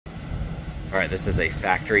All right, this is a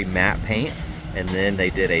factory matte paint, and then they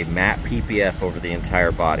did a matte PPF over the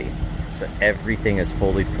entire body. So everything is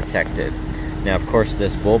fully protected. Now, of course,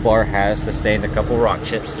 this bull bar has sustained a couple rock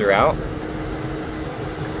chips throughout.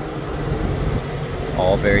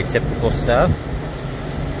 All very typical stuff.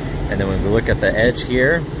 And then when we look at the edge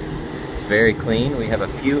here, it's very clean. We have a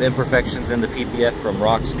few imperfections in the PPF from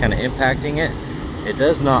rocks kind of impacting it. It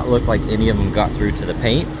does not look like any of them got through to the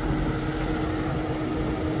paint.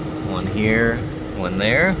 One here, one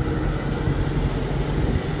there.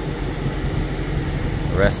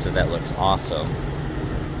 The rest of that looks awesome.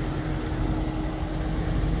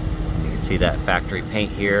 You can see that factory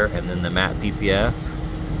paint here and then the matte PPF.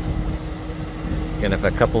 Gonna have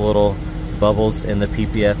a couple little bubbles in the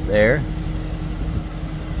PPF there.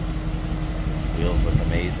 These wheels look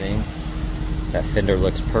amazing. That fender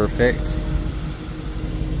looks perfect.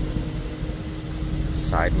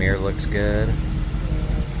 Side mirror looks good.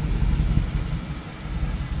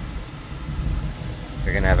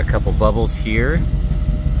 You're gonna have a couple bubbles here.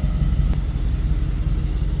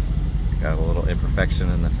 Got a little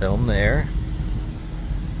imperfection in the film there.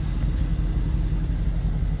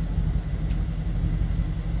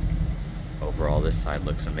 Overall, this side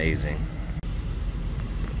looks amazing.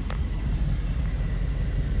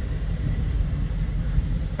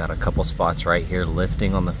 Got a couple spots right here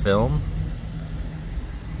lifting on the film.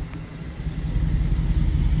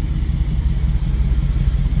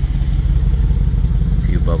 A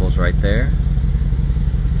few bubbles right there.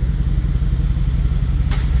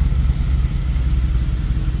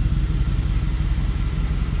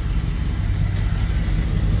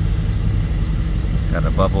 Got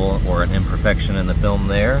a bubble or an imperfection in the film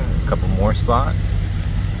there. A couple more spots.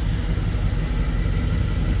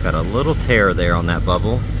 Got a little tear there on that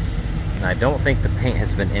bubble. And I don't think the paint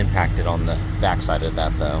has been impacted on the backside of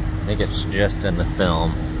that though. I think it's just in the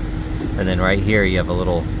film. And then right here you have a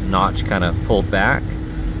little notch kind of pulled back.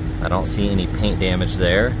 I don't see any paint damage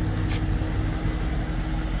there.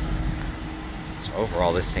 So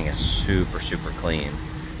overall this thing is super, super clean.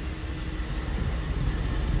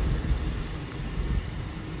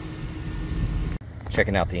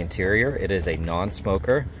 Checking out the interior, it is a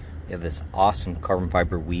non-smoker. You have this awesome carbon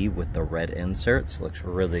fiber weave with the red inserts. Looks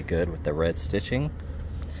really good with the red stitching.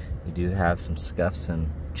 You do have some scuffs and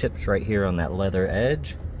chips right here on that leather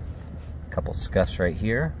edge. A couple scuffs right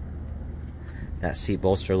here. That seat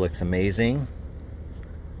bolster looks amazing.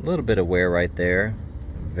 A little bit of wear right there.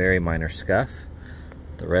 Very minor scuff.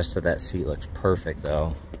 The rest of that seat looks perfect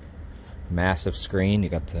though. Massive screen. You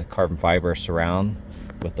got the carbon fiber surround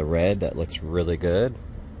with the red. That looks really good.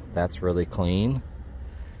 That's really clean.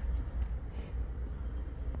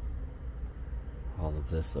 All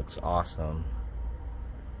of this looks awesome.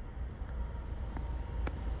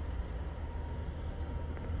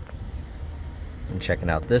 And checking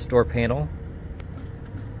out this door panel,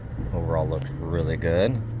 overall looks really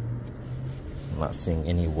good. I'm not seeing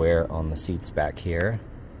any wear on the seats back here.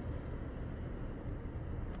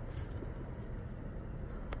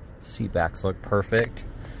 Seat backs look perfect.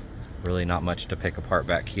 Really not much to pick apart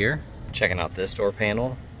back here. Checking out this door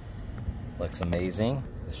panel, looks amazing.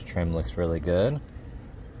 This trim looks really good.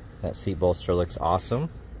 That seat bolster looks awesome.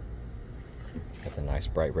 Got the nice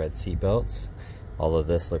bright red seat belts. All of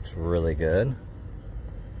this looks really good.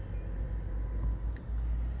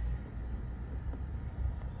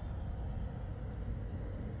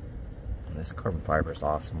 And this carbon fiber is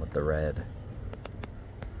awesome with the red.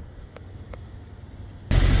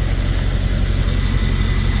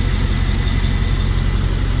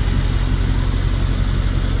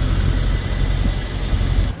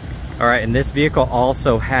 All right, and this vehicle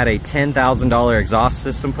also had a $10,000 exhaust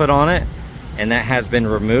system put on it, and that has been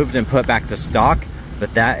removed and put back to stock,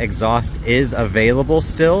 but that exhaust is available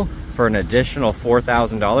still for an additional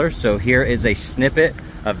 $4,000. So here is a snippet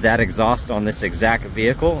of that exhaust on this exact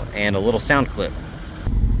vehicle and a little sound clip.